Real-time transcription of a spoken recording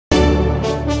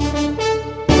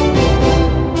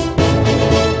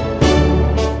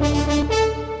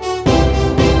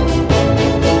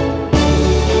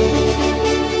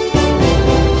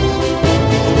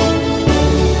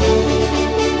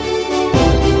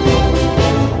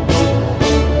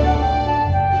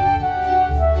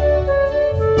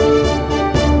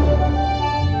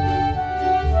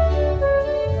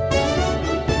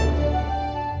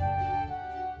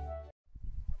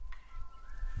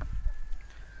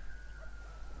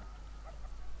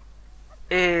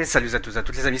Et salut à tous, à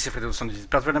toutes les amis, c'est Fredo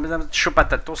 78. Madame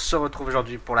Chopatate, on se retrouve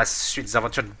aujourd'hui pour la suite des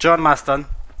aventures de John Marston.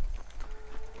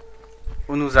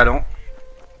 Où nous allons.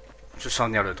 Je sens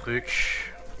venir le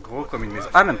truc. Gros comme une maison.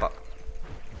 Ah, même pas.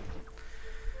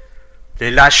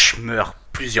 Les lâches meurent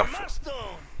plusieurs fois.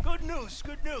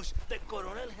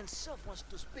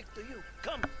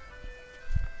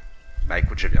 Bah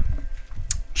écoute, je viens.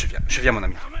 Je viens mon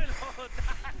ami.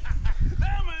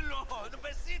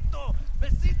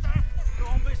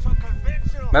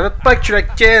 Mais veut pas que tu la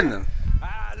kennes.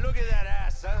 Ah, look at that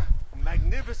ass, huh?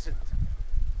 Magnificent.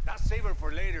 I'll save her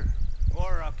for later.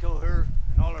 Or I'll kill her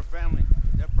and all her family.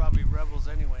 They're probably rebels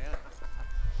anyway, huh?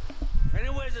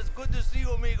 Anyways, it's good to see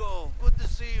you, amigo. Good to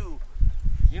see you.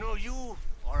 You know, you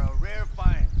are a rare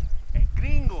find. A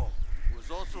gringo, who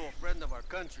is also a friend of our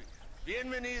country.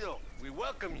 Bienvenido. We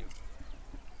welcome you.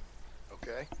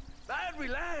 Okay. Dad,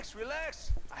 relax,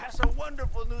 relax. I have some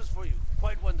wonderful news for you.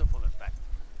 Quite wonderful, in fact.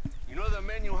 You know the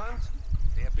men you hunt?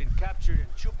 They have been captured in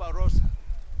Chuparosa.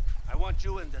 I want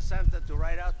you and the Santa to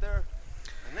ride out there,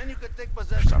 and then you can take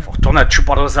possession. Putain, faut retourner à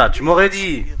Chuparosa. Tu m'aurais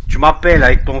dit, tu m'appelles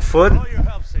avec ton phone.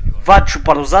 Va à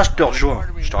Chuparosa, je te rejoins.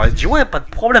 Je t'aurais dit, ouais, pas de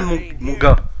problème, mon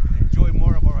gars.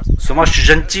 Parce que moi, je suis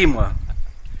gentil, moi.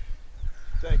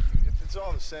 Thank you. If it's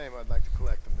all the same, I'd like to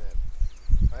collect the men.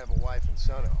 I have a wife and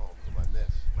son at home whom I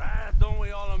miss. Ah, don't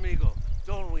we all, amigo?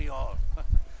 Don't we all?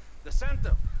 The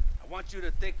Santa, I want you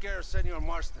to take care of Senor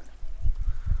Marston.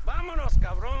 Vámonos,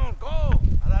 cabrón, go!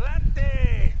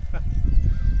 Adelante!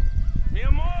 Mi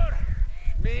amor!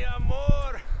 Mi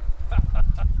amor!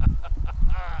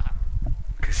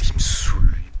 Qu'est-ce qui me saoule,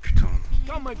 lui, putain.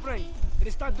 Come, my friend. It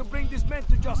is time to bring this man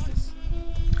to justice.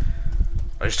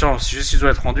 Bah, justement, si je dois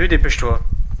être rendu, dépêche-toi.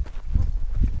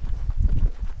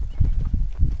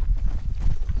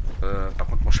 Par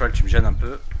contre, mon cheval, tu me gênes un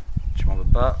peu. Tu m'en veux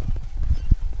pas.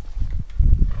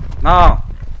 Non!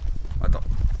 Attends.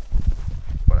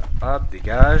 Voilà, hop,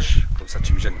 dégage. Comme ça,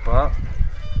 tu me gênes pas.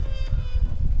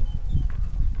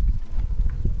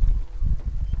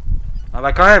 Ah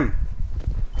bah quand même!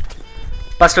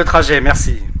 Passe le trajet,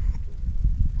 merci.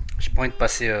 J'ai pas envie de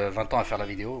passer 20 ans à faire la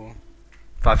vidéo. Hein.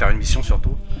 Enfin, à faire une mission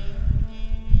surtout.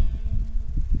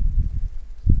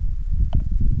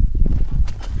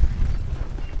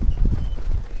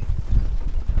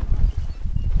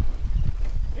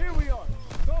 Here we are.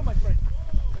 Go, my friend.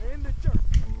 We're in the church.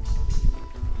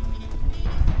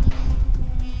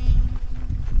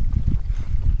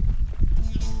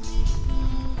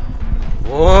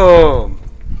 Oh!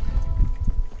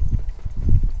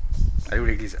 Elle est où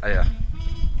l'église? Allez là.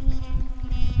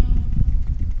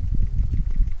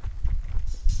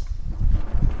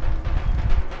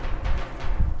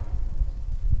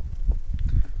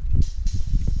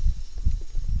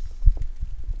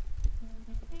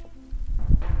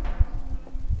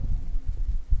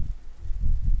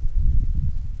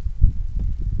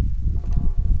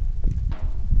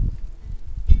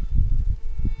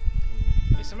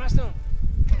 Mr. Marston.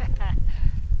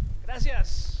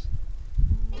 Gracias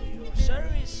for your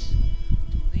service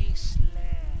to this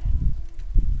land.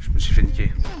 Je me suis fait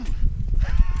niquer.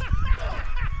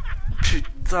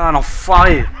 Putain,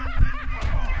 l'enfoiré!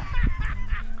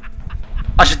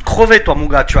 Ah, j'ai te crevé, toi, mon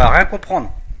gars, tu vas rien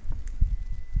comprendre.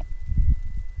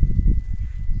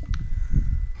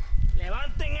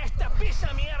 Levanten esta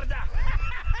pizza, mierda.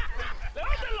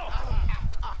 Levántenlo.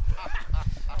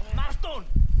 Marston.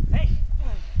 Hey.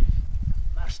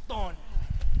 Marston.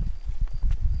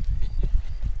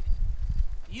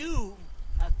 You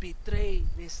have betrayed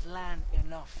this land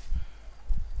enough.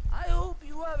 I hope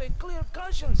you have a clear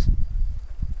conscience,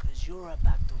 because you're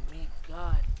about to meet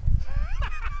God.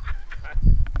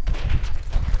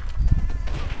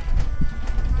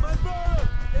 My brother,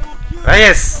 they will kill Ah,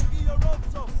 yes! you.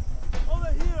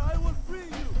 Over here, I will free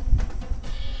you.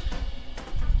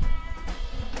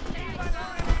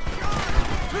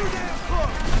 Too damn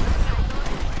close.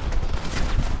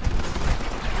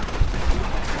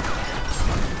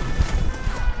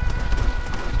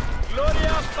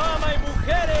 Gloria, fama y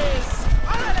mujeres.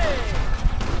 ¡Árale!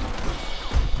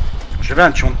 Je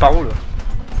viens, tu montes par où là?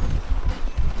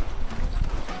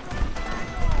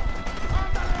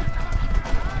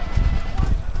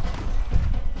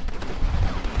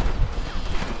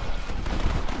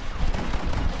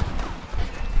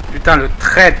 Putain, le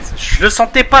traître! Je le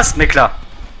sentais pas ce mec là!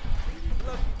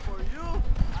 Lucky for you,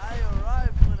 I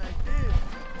arrived when I did.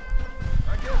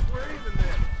 I guess we're even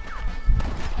then.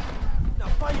 Now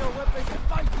find your weapons and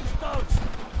fight these thugs.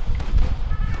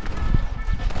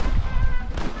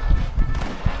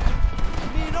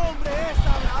 Mi nombre es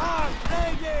Abraham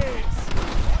Reyes.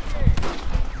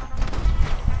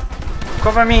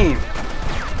 Cover me!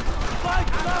 Fight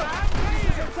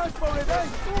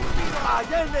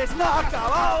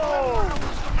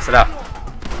C'est là.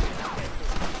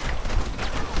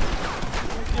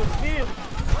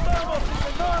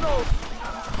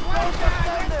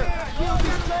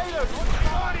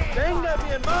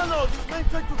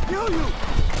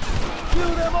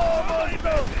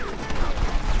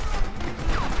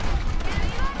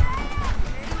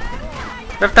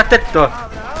 Lève ta tête, toi.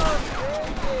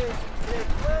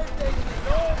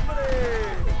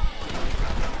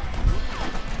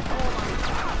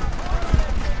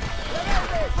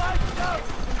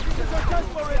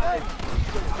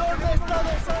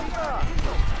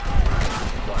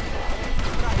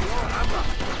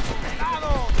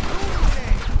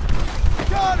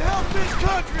 God help this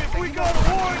country if we go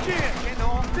to war again!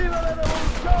 Viva la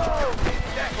revolution!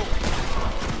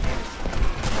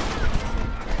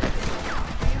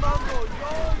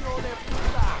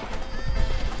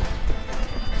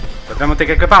 Ça doit monter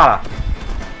quelque part là.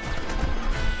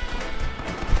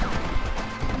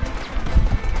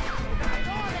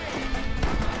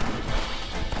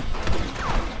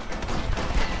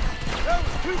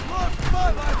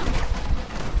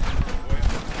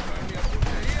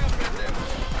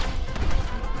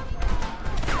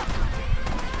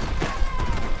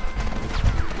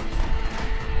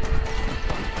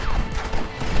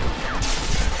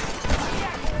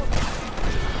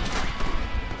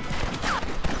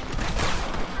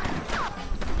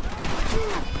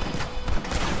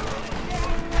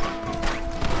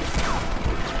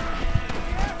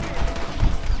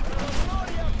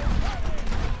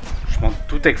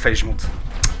 Tout est qu'il fallait que je monte.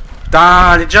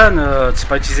 Putain, les John, tu sais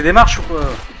pas utiliser des marches ou quoi?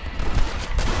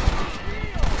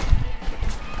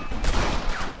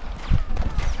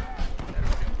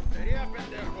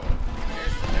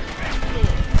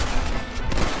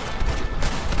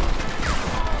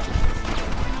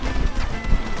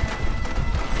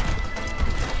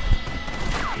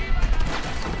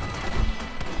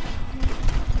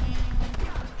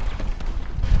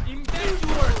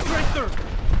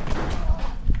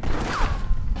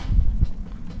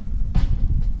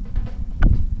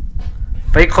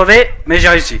 Failli crever, mais j'ai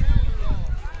réussi.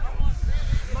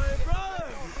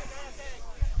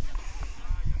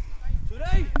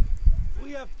 Today,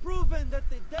 we have proven that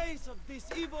the days of this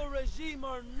evil regime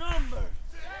are numbered.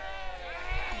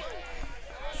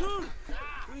 Soon,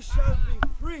 we shall be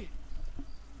free,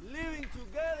 living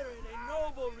together in a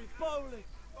noble republic,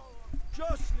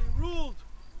 justly ruled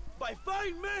by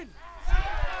fine men.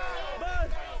 But,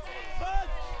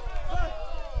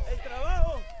 el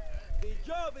trabajo, the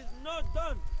job is not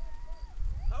done.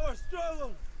 Our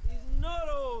struggle is not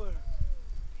over.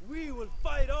 We will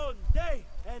fight all day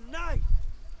and night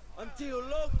until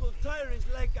local tyrants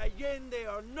like Allende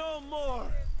are no more.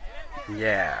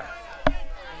 Yeah. And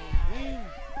him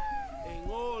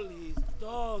and all his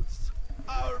dogs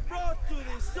are brought to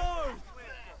the sword.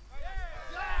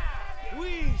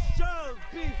 We shall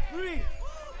be free.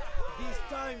 This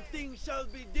time things shall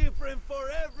be different for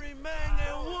every man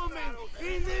and woman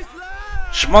in this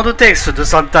land. Je m'en doutais que ce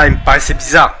 200 time paraissait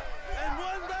bizarre.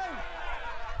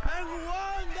 And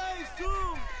one day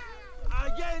soon,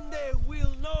 Allende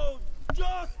will know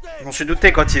justice. Je m'en suis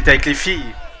douté quand il était avec les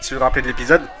filles, si vous vous rappelez de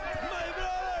l'épisode.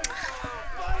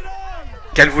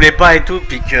 Qu'elle voulait pas et tout,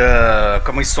 puis que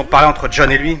comment ils se sont parlé entre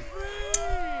John et lui.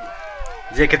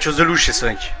 Il y a quelque chose de louche chez ce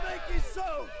mec.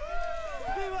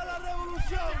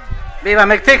 Viva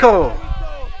Mexico!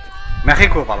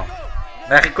 Mexico, pardon.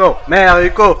 Mexico,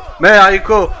 Mexico,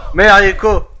 Mexico,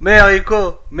 Mexico,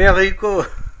 Mexico, Mexico.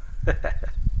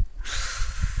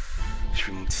 Je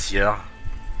fais mon petit sieur.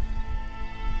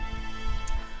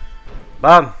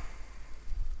 Bam.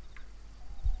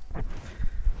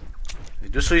 Les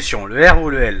deux solutions, le R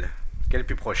ou le L. Quel est le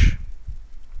plus proche?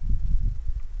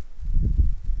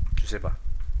 Je sais pas.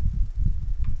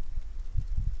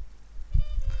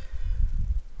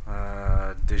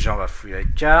 Déjà on va fouiller la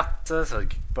carte, ça va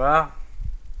quelque part.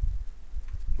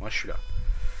 Moi je suis là.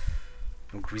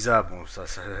 Donc Louisa, bon ça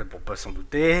pour pas s'en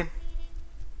douter.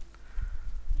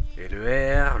 Et le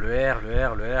R,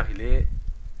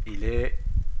 il est...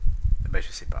 Ben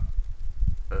je sais pas.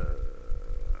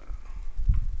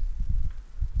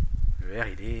 Le R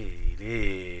il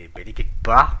est quelque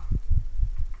part.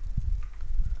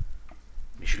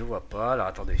 Mais je le vois pas, alors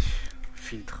attendez.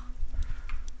 Filtre.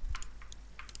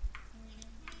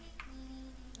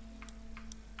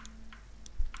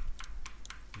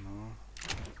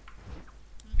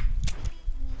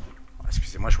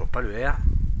 Excusez-moi, je vois pas le R.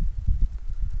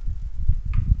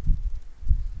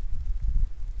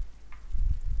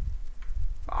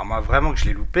 Alors moi vraiment que je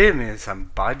l'ai loupé, mais ça me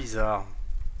paraît bizarre.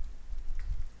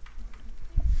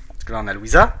 Parce que là on a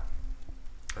Louisa.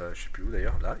 je sais plus où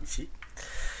d'ailleurs, là, ici.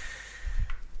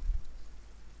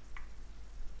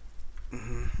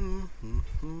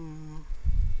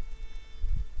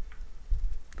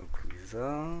 Donc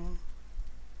Louisa.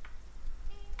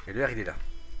 Et le R il est là.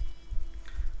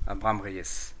 Abraham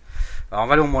Reyes. Alors on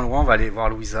va aller au moins loin, on va aller voir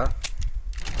Louisa.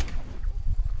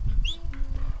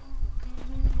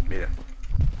 Mais là.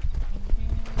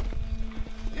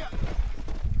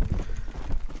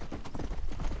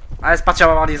 Allez c'est parti, on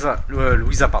va voir Lisa.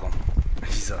 Louisa pardon.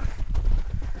 Lisa.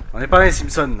 On n'est pas dans les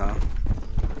Simpsons là.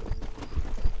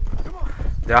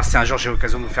 D'ailleurs si un jour j'ai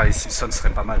l'occasion de vous faire les Simpsons, ce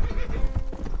serait pas mal.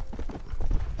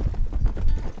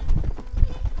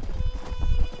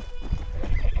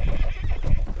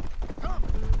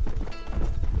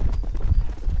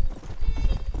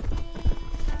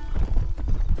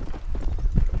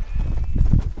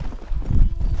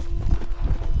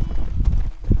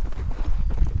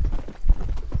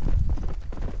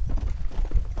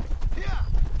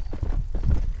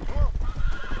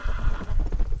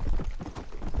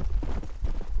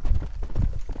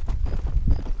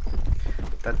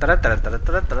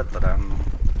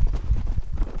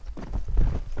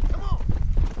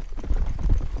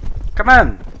 Come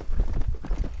on.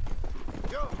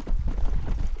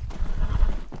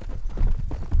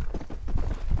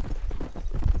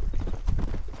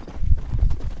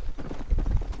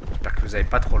 J'espère que vous n'allez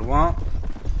pas trop loin.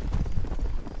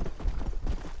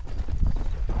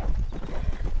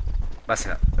 Bah c'est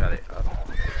là, regardez. Hop.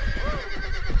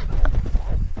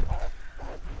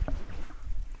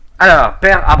 Alors,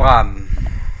 Père Abraham.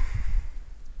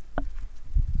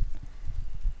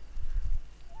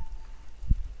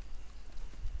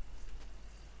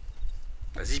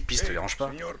 Vas-y, pisse, te dérange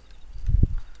pas.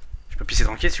 Je peux pisser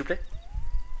tranquille, s'il vous plaît?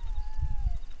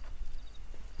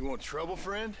 You want trouble,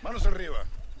 friend? Manos arriba.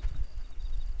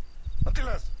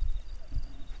 Antelas.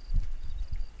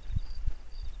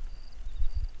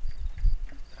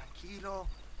 Tranquilo.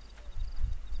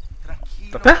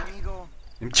 Tranquilo, T'as peur? amigo.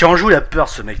 Il me tire en joue, il a peur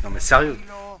ce mec, non mais sérieux.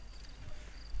 Tranquilo.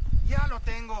 Ya lo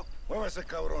tengo. Muévese,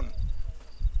 cabrón.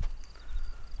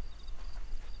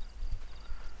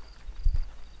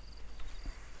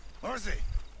 Muévese.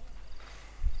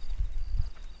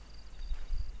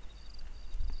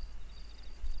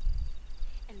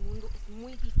 El mundo es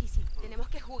muy difícil. Tenemos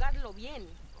que jugarlo bien.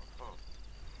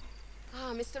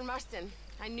 Ah, Mr. Marston,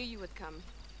 I knew you would come.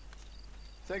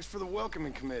 Thanks for the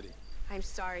welcoming committee. I'm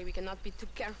sorry, we cannot be too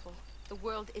careful. The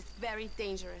world is very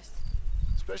dangerous.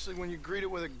 Especially when you greet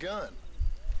it with a gun.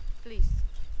 Please.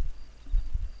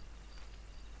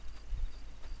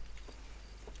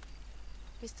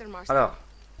 Mr. Marston, Alors,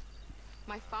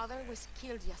 my father was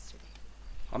killed yesterday.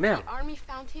 oh merde. The army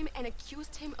found him and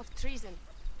accused him of treason.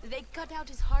 They cut out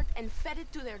his heart and fed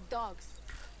it to their dogs.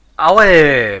 Ah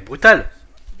ouais, brutal.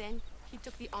 Then he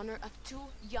took the honor of 2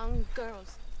 young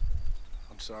girls.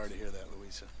 I'm sorry to hear that,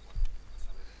 Louisa.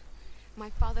 My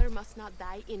father must not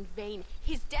die in vain.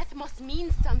 His death must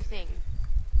mean something.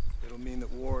 It'll mean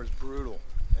that war is brutal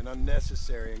and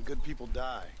unnecessary and good people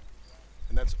die.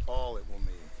 And that's all it will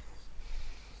mean.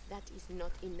 That is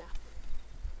not enough.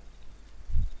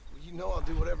 Well, you know I'll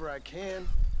do whatever I can,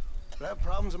 but I have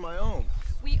problems of my own.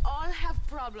 We all have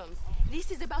problems.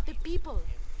 This is about the people.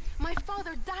 My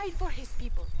father died for his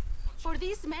people. For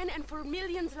these men and for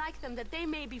millions like them, that they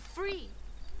may be free.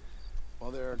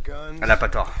 While there are guns Elle a pas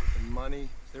tort. and money,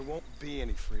 there won't be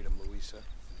any freedom, Louisa.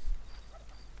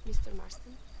 Mr.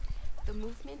 Marston, the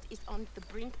movement is on the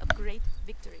brink of great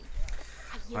victory.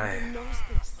 Allende Ouais. knows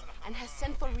this and has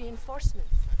sent for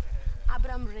reinforcements.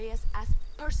 Abraham Reyes asked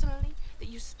personally that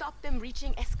you stop them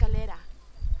reaching Escalera.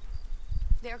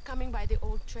 They are coming by the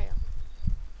old trail.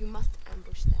 You must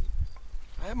ambush them.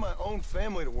 I have my own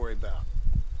family to worry about.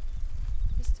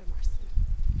 Mr. Marston,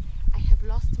 I have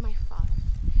lost my father.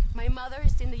 My mother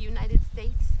is in the United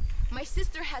States. My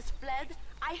sister has fled.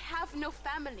 I have no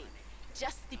family.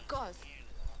 Just because.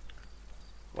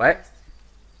 Ouais. Yes.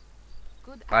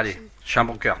 Good Allez, actions je suis un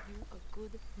bon cœur. make you a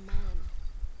good man.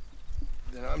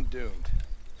 Then I'm doomed.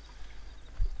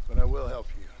 But I will help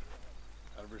you,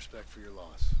 out of respect for your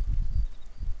loss.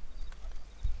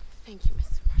 Thank you,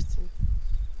 Mr. Marston.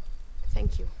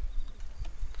 Thank you.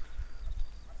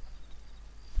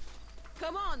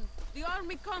 Come on! The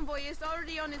army convoy is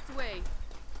already on its way.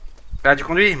 Ah, tu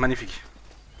conduis? Magnifique.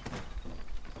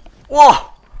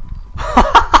 Oh.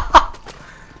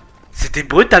 C'était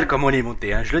brutal comme on est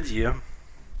monté, hein, je le dis. Hein.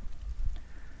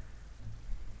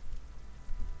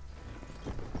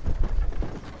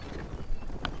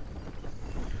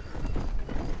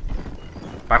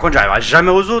 Par contre, j'arriverai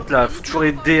jamais aux autres là. Faut toujours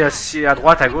aider assis à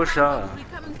droite, à gauche là. We're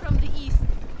coming from the east.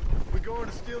 We going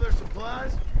to steal their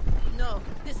supplies? No,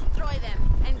 this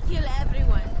kill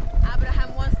everyone.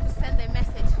 Abraham wants to send a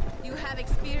message. You have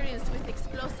experience with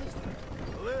explosives?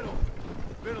 A little.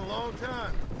 Been a long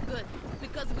time. Good,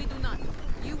 because we do not.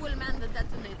 You will man the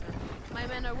detonator. My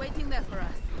men are waiting there for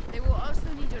us. They will also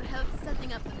need your help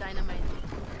setting up the dynamite.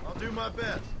 I'll do my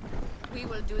best. We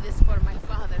will do this for my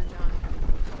father, John.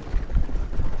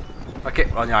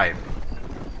 Ok, on y arrive.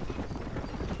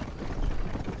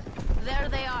 There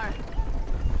they are.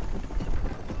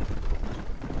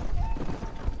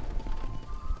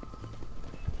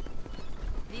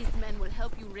 These men will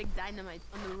help you rig dynamite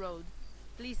on the road.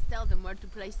 Please tell them where to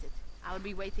place it. I'll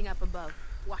be waiting up above,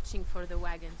 watching for the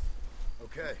wagons.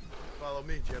 Okay, follow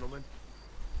me, gentlemen.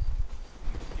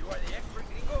 You are the expert,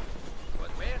 gringo?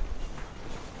 But where?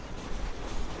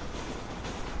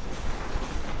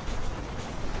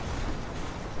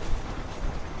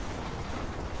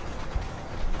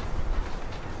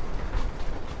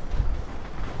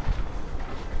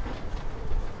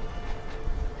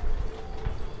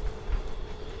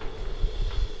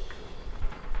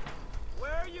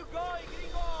 Where are you going,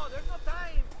 gringo? There's no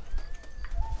time.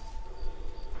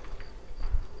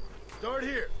 Start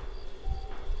here.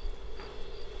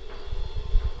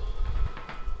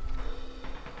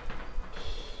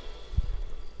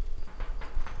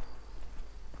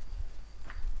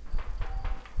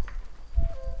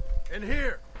 And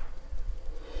here.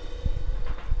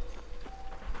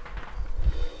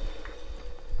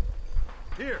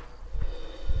 Here.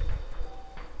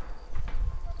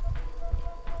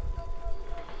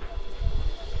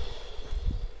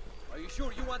 Are you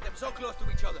sure you want them so close to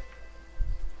each other?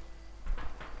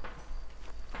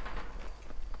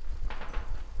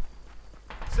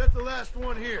 Set the last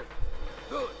one here.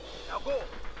 Good. Now go.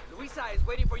 Luisa is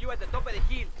waiting for you at the top of the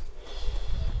hill.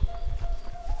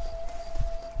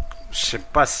 Je sais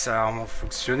pas si ça va vraiment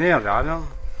fonctionner, on verra bien.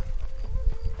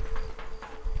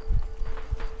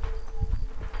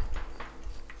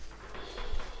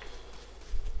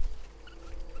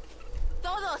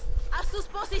 Todos, a sus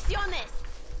posiciones!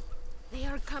 They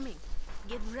are coming.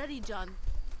 Get ready, John.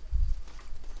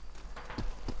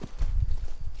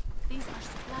 These are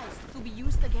supplies to be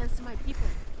used against my people.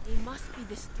 They must be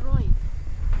destroyed.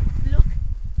 Look,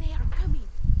 they are coming.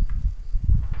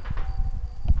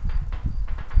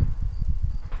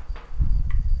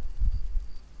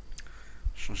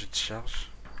 Changer de charge.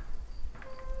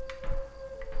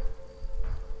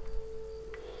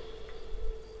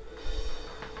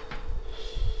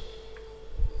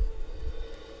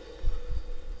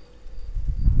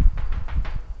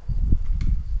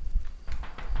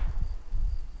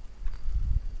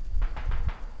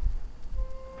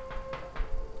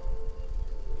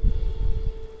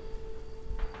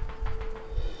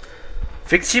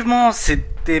 Effectivement,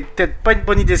 c'était peut-être pas une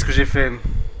bonne idée ce que j'ai fait.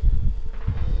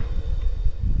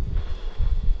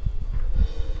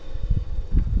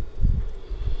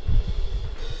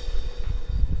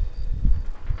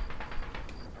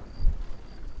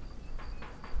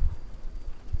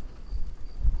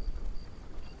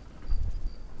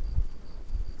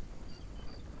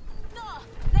 No,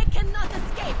 they cannot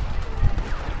escape.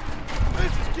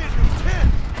 This is getting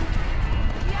intense.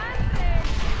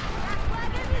 That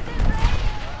wagon is in range.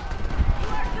 You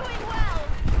are doing well.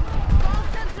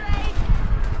 Concentrate.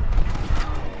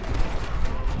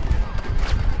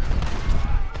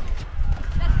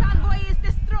 The convoy is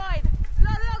destroyed. Lo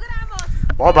logramos.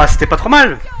 Bon bah c'était pas trop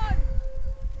mal.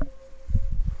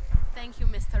 Thank you,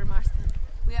 Mr. Marston.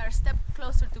 We are a step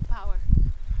closer to power.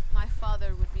 My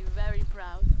father would be very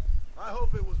proud. I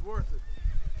hope it was worth it.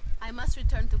 I must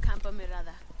return to Campo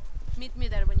Mirada. Meet me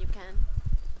there when you can.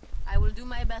 I will do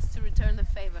my best to return the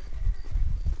favor.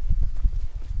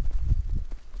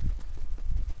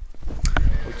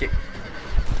 Ok.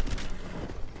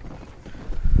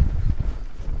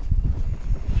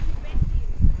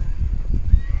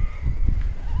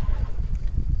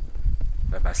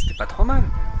 Bah c'était pas trop mal.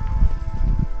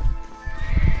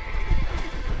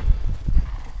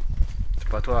 C'est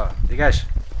pas toi, dégage.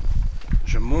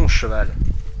 Je monte cheval.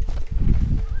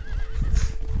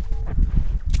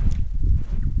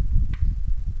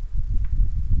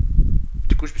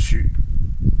 Du coup je me suis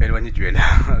éloigné du L,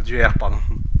 du R pardon.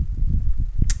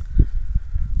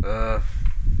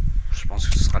 Je pense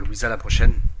que ce sera Louisa la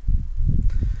prochaine.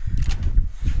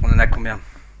 On en a combien?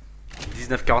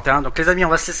 19h41. Donc les amis, on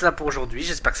va se laisser là pour aujourd'hui.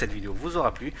 J'espère que cette vidéo vous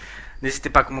aura plu. N'hésitez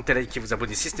pas à commenter, liker, vous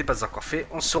abonner si ce n'est pas encore fait.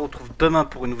 On se retrouve demain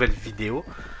pour une nouvelle vidéo.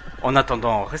 En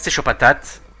attendant, restez chaud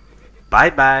patate.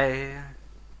 Bye bye.